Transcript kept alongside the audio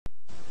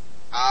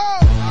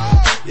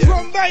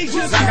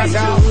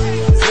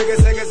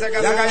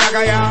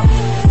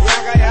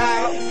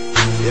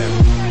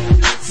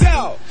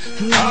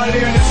All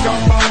ladies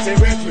come party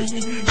with me.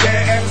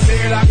 KMC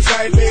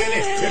alongside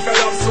Billy. If you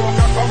love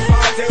soca, come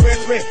party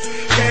with me.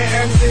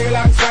 KMC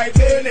alongside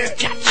Billy.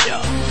 Catch ya.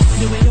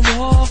 The way you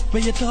walk,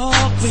 when you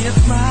talk, when you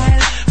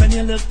smile, when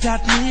you looked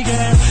at me,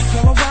 girl.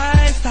 For a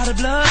while, started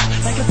blush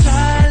like a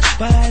child,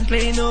 but I ain't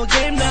playing no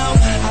game now.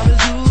 I will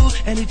do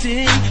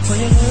anything for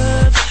your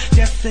love.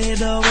 Just say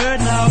the word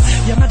now.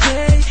 You're my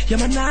day, you're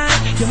my night,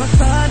 you're my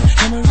sun,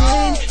 you're my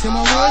rain, you're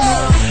my world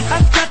now.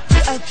 I've got to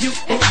have you,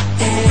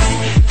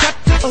 got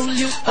to hold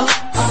you,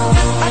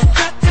 I've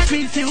got to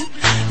please you.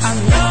 I'm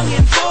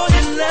longing for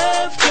your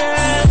love,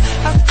 girl.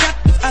 I've got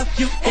to have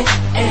you,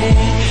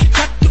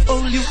 got to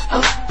hold you,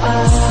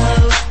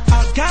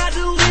 I got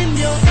to win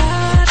your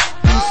heart.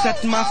 You set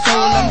my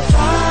soul on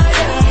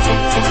fire.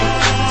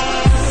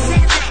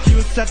 You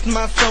set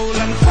my soul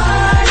on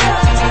fire.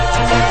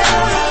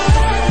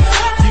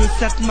 You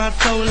set my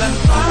soul on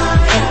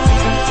fire.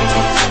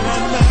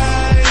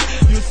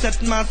 You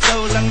set my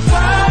soul on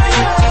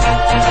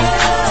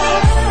fire.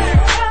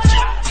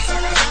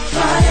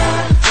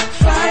 Fire,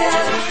 fire, fire,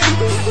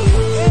 fire,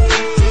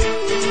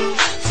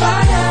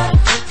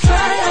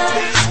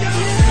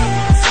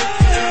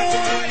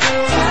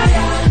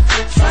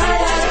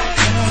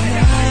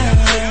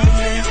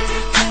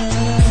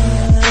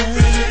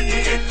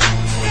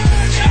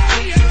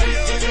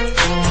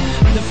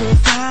 The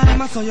first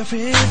time I saw your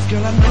face,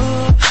 girl, I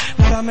know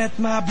that I met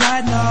my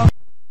bride now.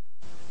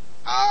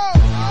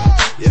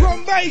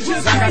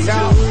 Rumbations,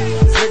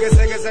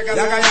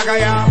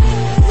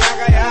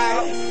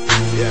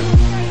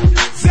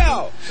 so,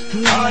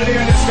 all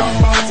ladies come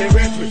party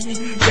with me.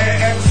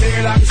 KMC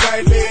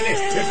alongside Billy.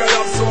 If you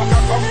love soca,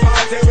 come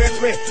party with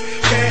me.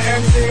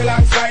 KMC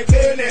alongside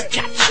Billy.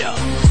 Catch ya.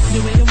 The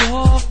way you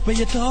walk, when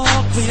you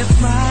talk, when you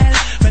smile,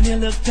 when you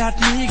looked at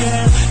me,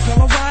 girl. For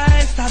a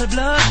while, started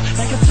blush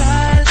like a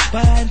child,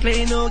 but I ain't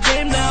playing no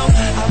game now.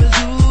 I will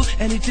do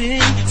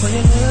anything for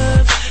your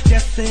love.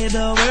 Just say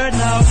the word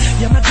now.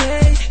 You're my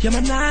day, you're my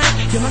night,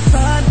 you're my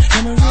sun,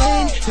 you're my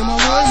rain, you're my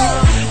world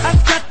now.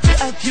 I've got to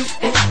have you,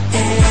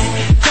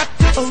 got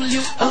to hold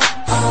you,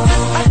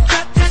 I've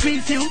got to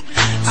please you.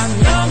 I'm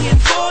longing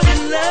for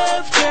your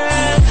love,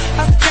 girl.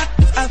 I've got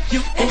to have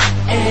you,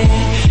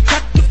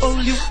 got to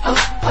hold you,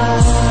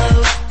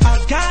 I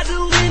got to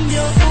win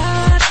your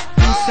heart.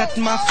 You set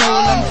my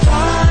soul on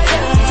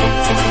fire.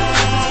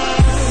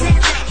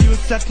 You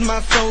set my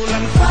soul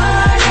on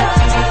fire.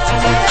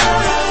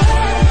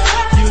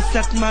 You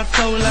set my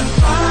soul on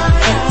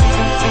fire.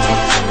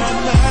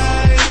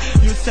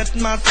 You set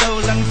my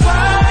soul on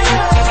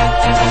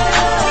fire.